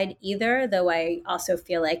apartheid either, though I also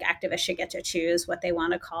feel like activists should get to choose what they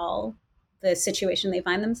want to call the situation they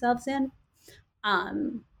find themselves in.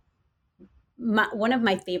 One of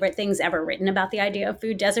my favorite things ever written about the idea of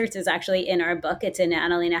food deserts is actually in our book. It's in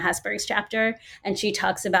Annalena Hesberg's chapter, and she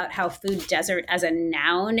talks about how food desert as a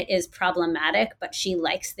noun is problematic, but she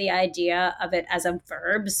likes the idea of it as a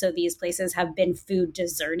verb. So these places have been food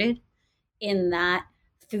deserted, in that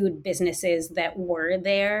food businesses that were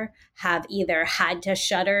there have either had to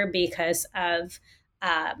shutter because of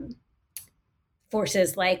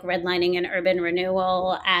forces like redlining and urban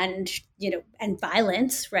renewal and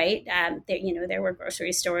violence, right? There were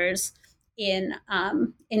grocery stores in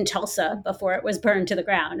Tulsa before it was burned to the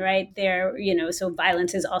ground, right? So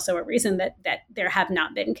violence is also a reason that there have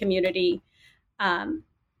not been community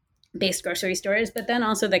based grocery stores, but then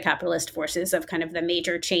also the capitalist forces of kind of the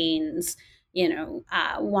major chains,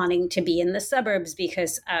 wanting to be in the suburbs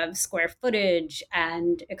because of square footage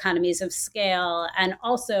and economies of scale, and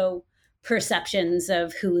also perceptions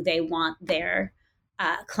of who they want their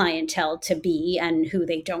clientele to be and who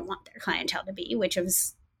they don't want their clientele to be, which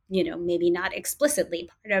is, maybe not explicitly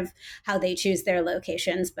part of how they choose their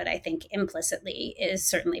locations, but I think implicitly is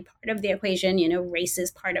certainly part of the equation. Race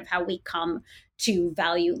is part of how we come to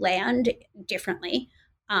value land differently.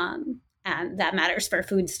 And that matters for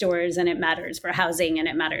food stores, and it matters for housing, and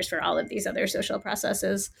it matters for all of these other social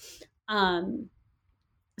processes.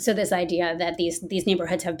 So this idea that these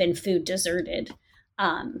neighborhoods have been food deserted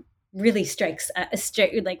really strikes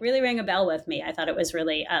really rang a bell with me. I thought it was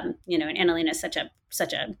really, and Annalena is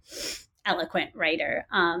such a eloquent writer,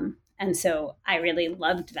 and so I really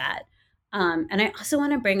loved that. And I also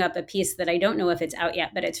want to bring up a piece that I don't know if it's out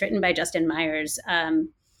yet, but it's written by Justin Myers, and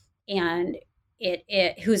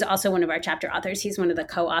who's also one of our chapter authors. He's one of the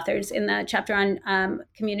co-authors in the chapter on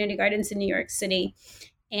community gardens in New York City,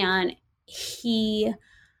 and he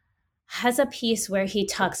has a piece where he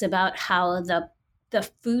talks about how the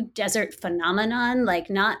food desert phenomenon, like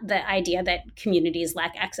not the idea that communities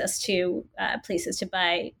lack access to places to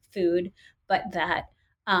buy food, but that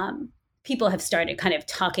people have started kind of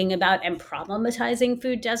talking about and problematizing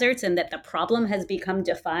food deserts, and that the problem has become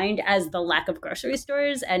defined as the lack of grocery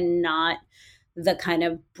stores and not the kind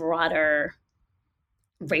of broader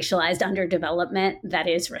racialized underdevelopment that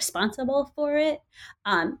is responsible for it.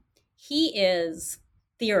 He is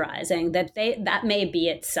theorizing that that may be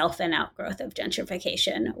itself an outgrowth of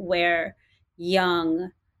gentrification, where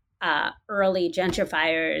young, early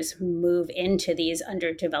gentrifiers move into these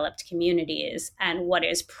underdeveloped communities, and what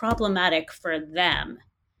is problematic for them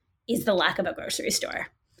is the lack of a grocery store,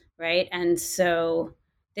 right? And so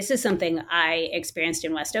this is something I experienced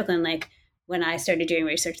in West Oakland, like when I started doing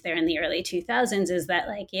research there in the early 2000s, is that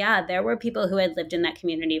there were people who had lived in that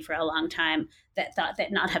community for a long time that thought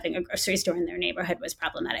that not having a grocery store in their neighborhood was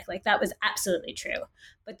problematic. Like that was absolutely true.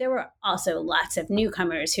 But there were also lots of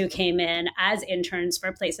newcomers who came in as interns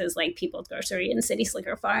for places like People's Grocery and City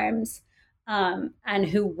Slicker Farms, and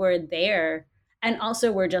who were there and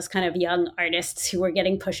also were just kind of young artists who were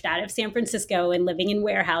getting pushed out of San Francisco and living in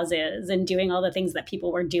warehouses and doing all the things that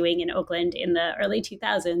people were doing in Oakland in the early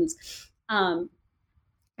 2000s.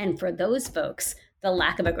 And for those folks, the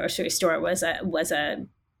lack of a grocery store was a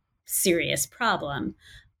serious problem.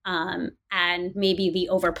 And maybe the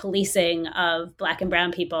over policing of Black and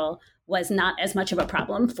brown people was not as much of a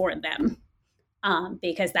problem for them,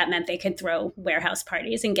 because that meant they could throw warehouse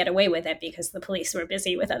parties and get away with it because the police were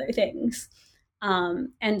busy with other things.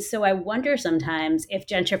 And so I wonder sometimes if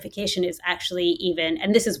gentrification is actually even,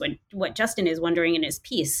 and this is what Justin is wondering in his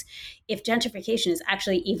piece, if gentrification is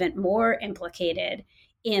actually even more implicated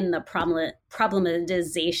in the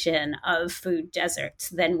problematization of food deserts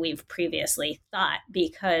than we've previously thought,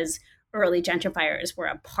 because early gentrifiers were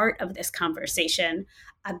a part of this conversation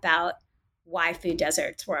about why food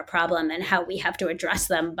deserts were a problem and how we have to address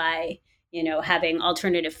them by, having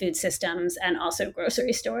alternative food systems and also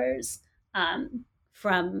grocery stores.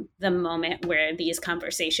 From the moment where these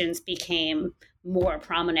conversations became more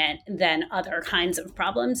prominent than other kinds of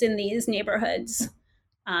problems in these neighborhoods.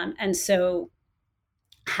 And so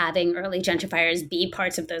having early gentrifiers be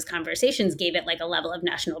parts of those conversations gave it like a level of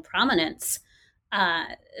national prominence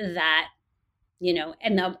that,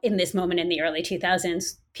 in this moment in the early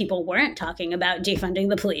 2000s, people weren't talking about defunding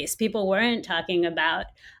the police. People weren't talking about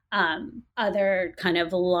other kind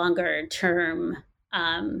of longer term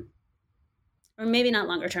or maybe not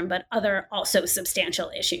longer term, but other also substantial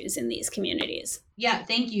issues in these communities. Yeah,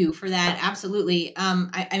 thank you for that. Absolutely.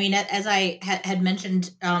 I mean, as I had mentioned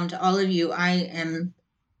to all of you, I am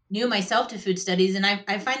new myself to food studies, and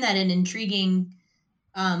I find that an intriguing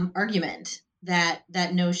argument, that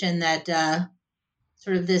notion that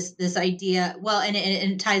sort of this idea, well, and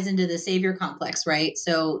it ties into the savior complex, right?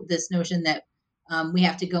 So this notion that we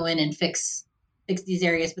have to go in and fix these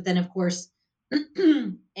areas, but then of course,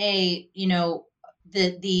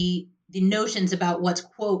 the notions about what's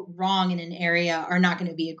quote wrong in an area are not going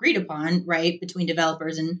to be agreed upon, right, between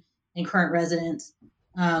developers and current residents.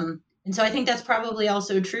 And so I think that's probably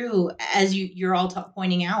also true, as you're all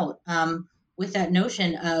pointing out, with that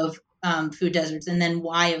notion of food deserts, and then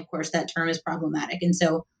why, of course, that term is problematic. And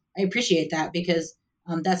so I appreciate that, because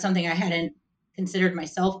that's something I hadn't considered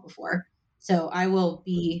myself before. So I will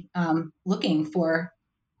be looking for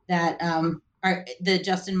that. The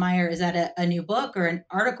Justin Meyer, is that a new book or an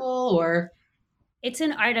article, or? It's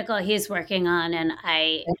an article he's working on, and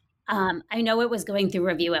I know it was going through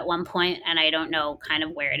review at one point, and I don't know kind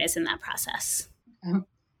of where it is in that process.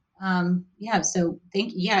 Yeah. So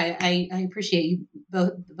thank you. Yeah, I appreciate you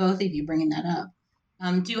both of you bringing that up.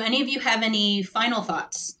 Do any of you have any final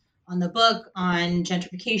thoughts on the book, on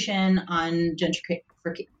gentrification, on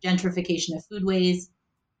gentrification of foodways,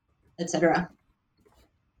 etc.?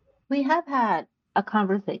 We have had a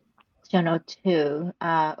conversation or two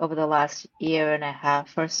over the last year and a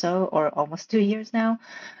half or so, or almost 2 years now,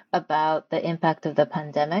 about the impact of the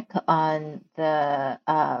pandemic on the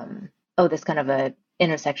this kind of a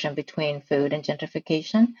intersection between food and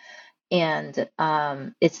gentrification. And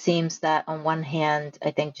it seems that on one hand,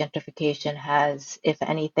 I think gentrification has, if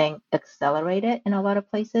anything, accelerated in a lot of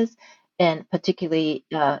places, and particularly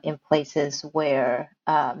in places where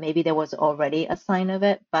maybe there was already a sign of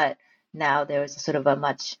it, but now there's sort of a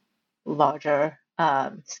much larger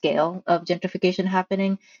scale of gentrification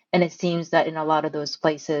happening. And it seems that in a lot of those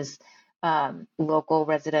places, local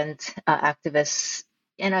resident activists,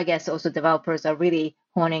 and I guess also developers, are really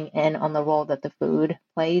honing in on the role that the food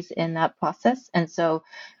plays in that process. And so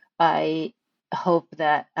I hope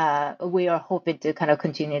that we are hoping to kind of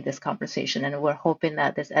continue this conversation, and we're hoping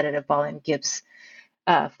that this edited volume gives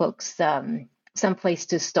folks some place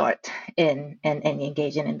to start in and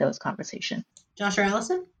engaging in those conversations. Josh or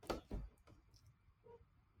Alison?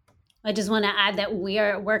 I just want to add that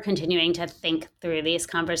we're continuing to think through these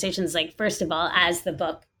conversations. Like, first of all, as the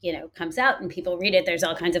book comes out and people read it, there's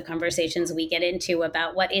all kinds of conversations we get into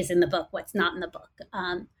about what is in the book, what's not in the book,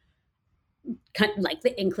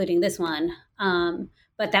 including this one.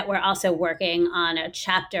 But that we're also working on a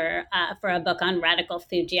chapter for a book on radical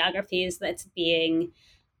food geographies that's being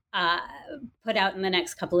put out in the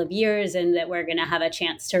next couple of years, and that we're going to have a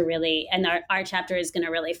chance to really, and our chapter is going to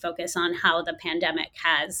really focus on how the pandemic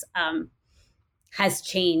has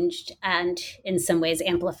changed and in some ways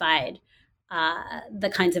amplified the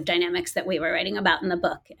kinds of dynamics that we were writing about in the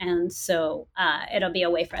book. And so it'll be a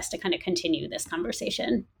way for us to kind of continue this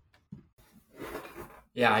conversation.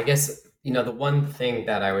 Yeah, I guess, the one thing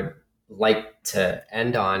that I would like to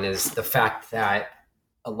end on is the fact that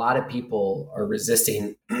a lot of people are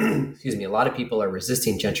resisting, a lot of people are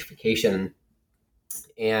resisting gentrification.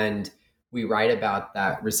 And we write about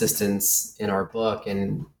that resistance in our book,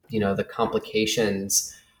 and, the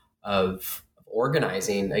complications of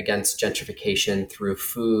organizing against gentrification through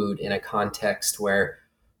food in a context where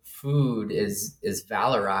food is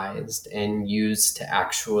valorized and used to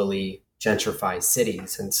actually gentrify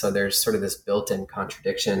cities. And so there's sort of this built-in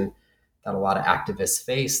contradiction that a lot of activists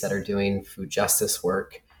face that are doing food justice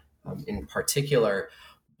work in particular.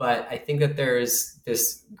 But I think that there's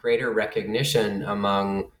this greater recognition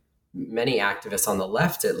among many activists on the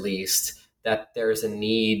left, at least, that there's a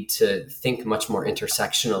need to think much more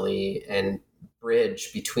intersectionally and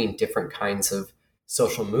bridge between different kinds of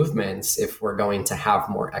social movements if we're going to have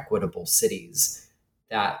more equitable cities.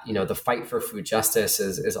 That, the fight for food justice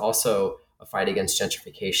is also a fight against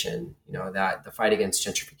gentrification. That the fight against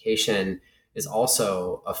gentrification is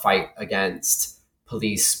also a fight against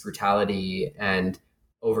police brutality and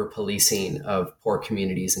over policing of poor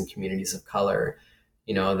communities and communities of color.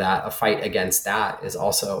 That a fight against that is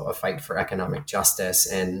also a fight for economic justice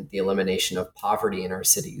and the elimination of poverty in our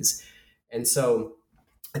cities. And so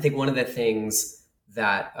I think one of the things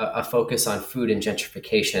that a focus on food and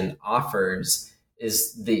gentrification offers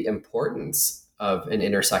is the importance of an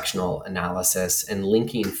intersectional analysis, and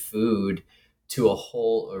linking food to a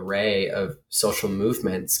whole array of social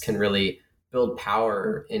movements can really build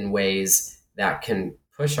power in ways that can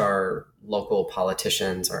push our local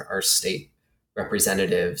politicians, our state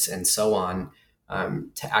representatives, and so on,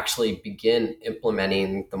 to actually begin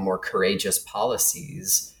implementing the more courageous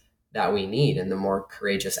policies that we need and the more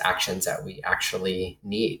courageous actions that we actually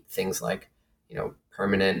need. Things like,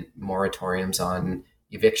 permanent moratoriums on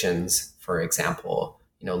evictions, for example,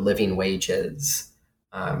 living wages,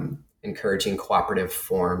 encouraging cooperative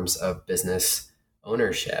forms of business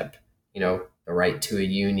ownership, the right to a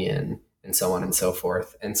union, and so on and so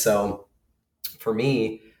forth. And so for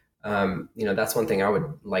me, that's one thing I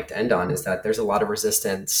would like to end on, is that there's a lot of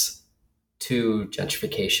resistance to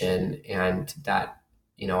gentrification, and that,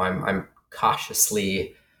 I'm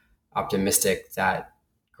cautiously optimistic that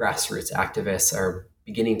grassroots activists are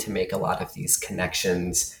beginning to make a lot of these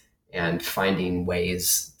connections and finding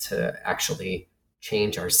ways to actually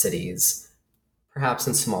change our cities, perhaps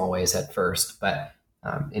in small ways at first, but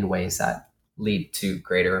in ways that lead to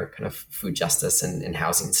greater kind of food justice and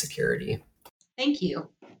housing security. Thank you.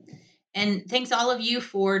 And thanks all of you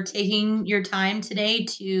for taking your time today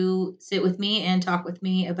to sit with me and talk with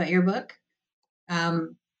me about your book.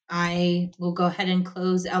 I will go ahead and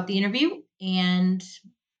close out the interview, and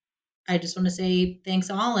I just want to say thanks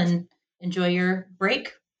all and enjoy your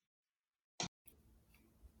break.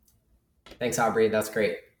 Thanks, Aubrey. That's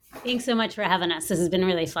great. Thanks so much for having us. This has been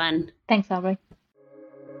really fun. Thanks, Aubrey.